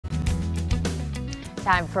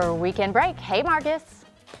Time for Weekend Break. Hey, Marcus.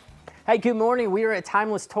 Hey, good morning. We are at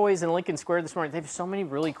Timeless Toys in Lincoln Square this morning. They have so many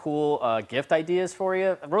really cool gift ideas for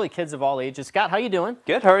you. Really, kids of all ages. Scott, how you doing?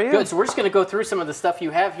 Good. How are you? Good. So we're just going to go through some of the stuff you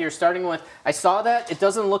have here, starting with, I saw that. It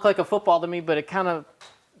doesn't look like a football to me, but it kind of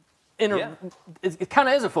it kind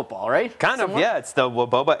of is a football, right? Kind of, yeah. It's the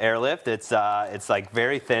Woboba Airlift. It's like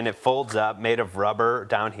very thin. It folds up, made of rubber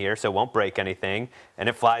down here, so it won't break anything, and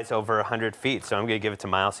it flies over 100 feet. So I'm going to give it to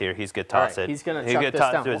Miles here. He's going to toss it. He's going to chuck this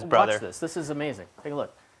toss down. it to his brother. Watch this. This is amazing. Take a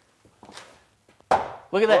look.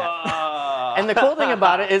 Look at that. And the cool thing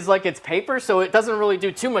about it is, like, it's paper, so it doesn't really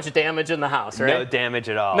do too much damage in the house, right? No damage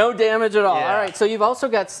at all. No damage at all. Yeah. All right, so you've also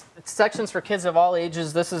got sections for kids of all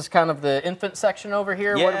ages. This is kind of the infant section over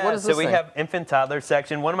here. Yeah, what is this so we thing? have infant toddler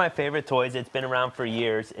section. One of my favorite toys, it's been around for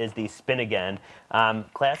years, is the Spin Again.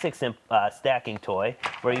 Classic stacking toy,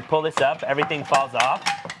 where you pull this up, everything falls off,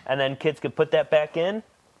 and then kids could put that back in,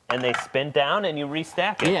 and they spin down, and you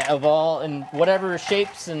restack it. Yeah, of all, and whatever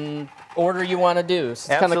shapes and order you want to do.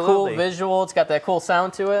 So it's kind of cool visual. It's got that cool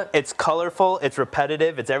sound to it. It's colorful. It's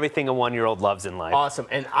repetitive. It's everything a one-year-old loves in life. Awesome.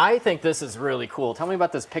 And I think this is really cool. Tell me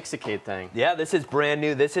about this Pixicade thing. Yeah, this is brand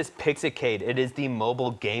new. This is Pixicade. It is the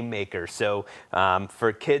mobile game maker. So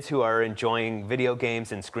for kids who are enjoying video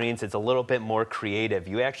games and screens, it's a little bit more creative.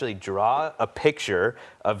 You actually draw a picture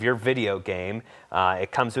of your video game.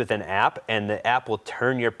 It comes with an app, and the app will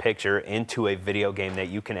turn your picture into a video game that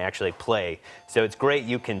you can actually play. So it's great.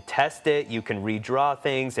 You can test it, you can redraw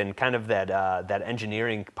things, and kind of that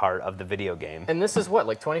engineering part of the video game. And this is what,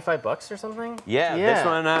 like 25 bucks or something? Yeah, this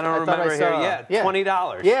one I don't remember here. Yeah,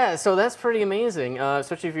 $20. Yeah, so that's pretty amazing,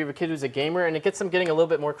 especially if you have a kid who's a gamer, and it gets them getting a little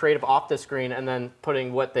bit more creative off the screen and then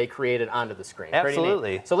putting what they created onto the screen.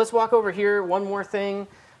 Absolutely. So let's walk over here. One more thing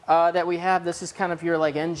that we have. This is kind of your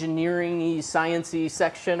like engineering-y, science-y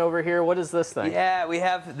section over here. What is this thing?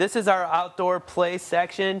 Yeah, this is our outdoor play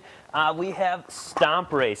section. We have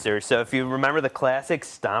Stomp Racers. So if you remember the classic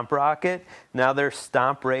Stomp Rocket, now there's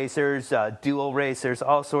Stomp Racers, Dual Racers,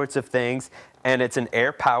 all sorts of things. And it's an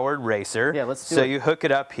air-powered racer. Yeah, let's do it. So you hook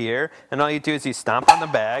it up here, and all you do is you stomp on the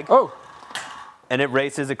bag. Oh! And it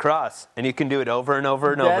races across, and you can do it over and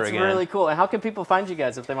over and over again. That's really cool. And how can people find you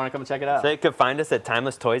guys if they want to come and check it out? So they could find us at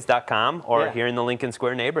timelesstoys.com or here in the Lincoln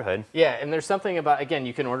Square neighborhood. Yeah, and there's something about, again,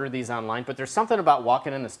 you can order these online, but there's something about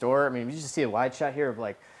walking in the store. I mean, you just see a wide shot here of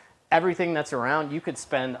like everything that's around. You could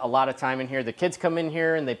spend a lot of time in here. The kids come in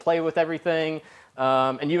here and they play with everything.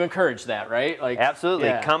 And you encourage that, right? Like, absolutely.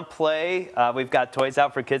 Yeah. Come play. We've got toys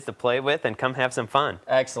out for kids to play with, and come have some fun.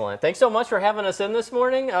 Excellent. Thanks so much for having us in this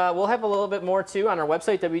morning. We'll have a little bit more, too, on our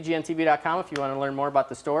website, WGNTV.com, if you want to learn more about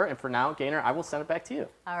the store. And for now, Gaynor, I will send it back to you.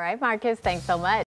 All right, Marcus. Thanks so much.